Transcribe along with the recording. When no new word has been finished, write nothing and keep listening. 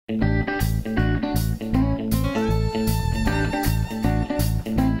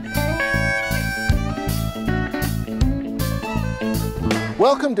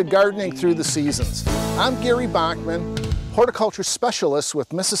Welcome to Gardening Through the Seasons. I'm Gary Bachman, horticulture specialist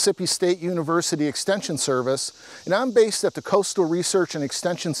with Mississippi State University Extension Service, and I'm based at the Coastal Research and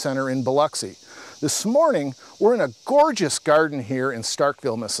Extension Center in Biloxi. This morning, we're in a gorgeous garden here in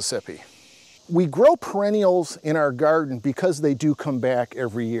Starkville, Mississippi. We grow perennials in our garden because they do come back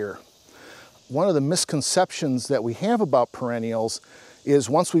every year. One of the misconceptions that we have about perennials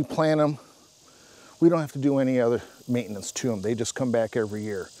is once we plant them, we don't have to do any other maintenance to them. They just come back every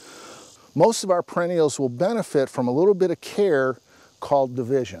year. Most of our perennials will benefit from a little bit of care called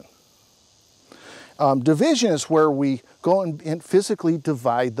division. Division is where we go and physically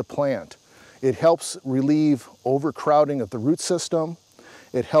divide the plant. It helps relieve overcrowding of the root system.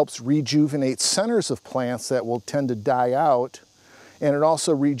 It helps rejuvenate centers of plants that will tend to die out. And it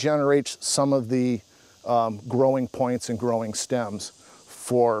also regenerates some of the growing points and growing stems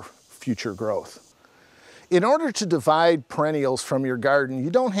for future growth. In order to divide perennials from your garden, you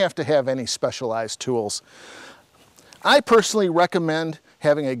don't have to have any specialized tools. I personally recommend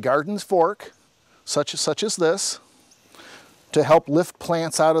having a garden fork, such as this, to help lift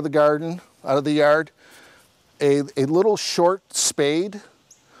plants out of the garden, out of the yard. A little short spade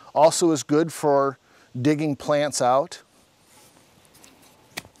also is good for digging plants out.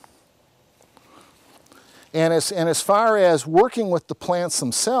 And as far as working with the plants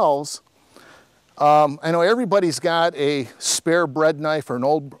themselves, I know everybody's got a spare bread knife or an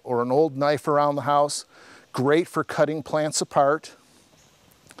old knife around the house. Great for cutting plants apart.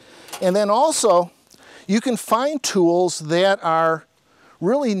 And then also, you can find tools that are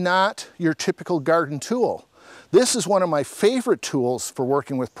really not your typical garden tool. This is one of my favorite tools for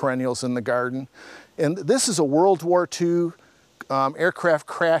working with perennials in the garden. And this is a World War II aircraft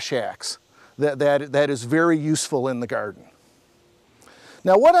crash axe that is very useful in the garden.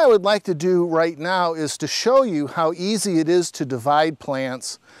 Now, what I would like to do right now is to show you how easy it is to divide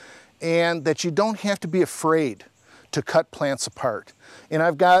plants and that you don't have to be afraid to cut plants apart. And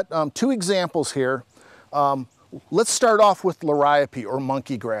I've got two examples here. Let's start off with liriope or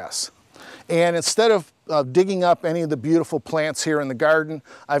monkey grass. And instead of digging up any of the beautiful plants here in the garden,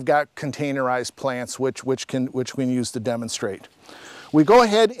 I've got containerized plants which we can use to demonstrate. We go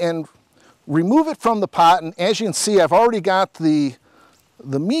ahead and remove it from the pot, and as you can see, I've already got the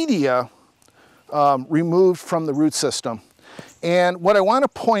media removed from the root system. And what I want to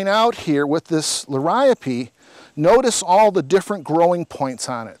point out here with this liriope, notice all the different growing points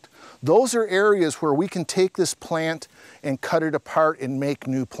on it. Those are areas where we can take this plant and cut it apart and make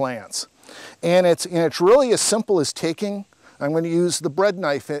new plants. And it's really as simple as taking, I'm going to use the bread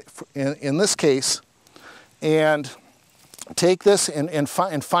knife in this case, and take this and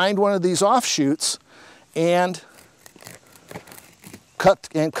find one of these offshoots and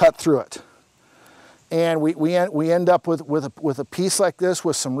cut through it. And we end up with a piece like this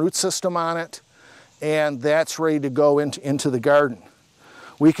with some root system on it, and that's ready to go into the garden.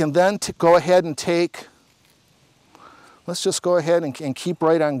 We can then go ahead and take, let's just go ahead and keep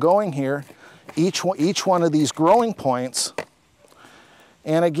right on going here, each one of these growing points,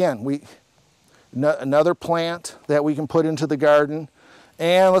 and again, another plant that we can put into the garden,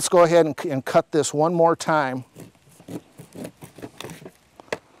 and let's go ahead and cut this one more time.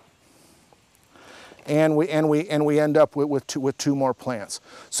 And we end up with two more plants.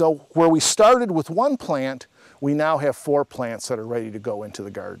 So where we started with one plant, we now have 4 plants that are ready to go into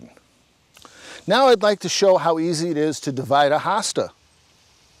the garden. Now I'd like to show how easy it is to divide a hosta.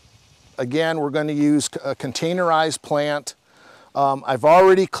 Again, we're going to use a containerized plant. I've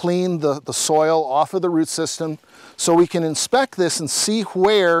already cleaned the soil off of the root system, so we can inspect this and see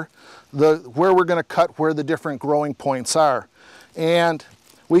where we're going to cut where the different growing points are. And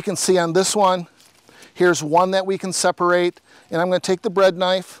we can see on this one, here's one that we can separate, and I'm going to take the bread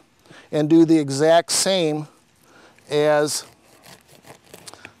knife and do the exact same as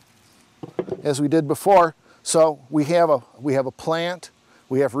we did before. So we have a plant,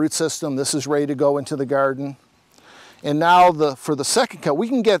 we have root system, this is ready to go into the garden. And now for the second cut, we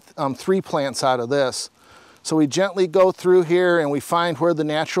can get 3 plants out of this. So we gently go through here and we find where the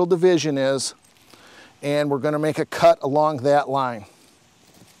natural division is, and we're going to make a cut along that line.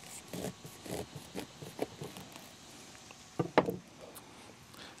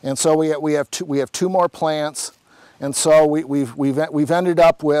 And so we have 2 more plants, and so we've ended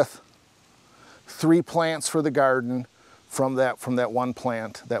up with 3 plants for the garden from that one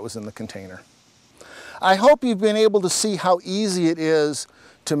plant that was in the container. I hope you've been able to see how easy it is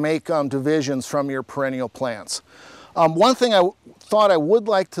to make divisions from your perennial plants. One thing I thought I would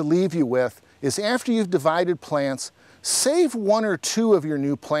like to leave you with is after you've divided plants, Save 1 or 2 of your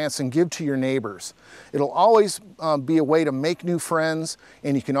new plants and give to your neighbors. It'll always be a way to make new friends,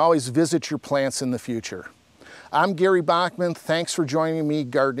 and you can always visit your plants in the future. I'm Gary Bachman. Thanks for joining me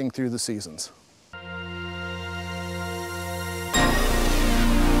gardening through the seasons.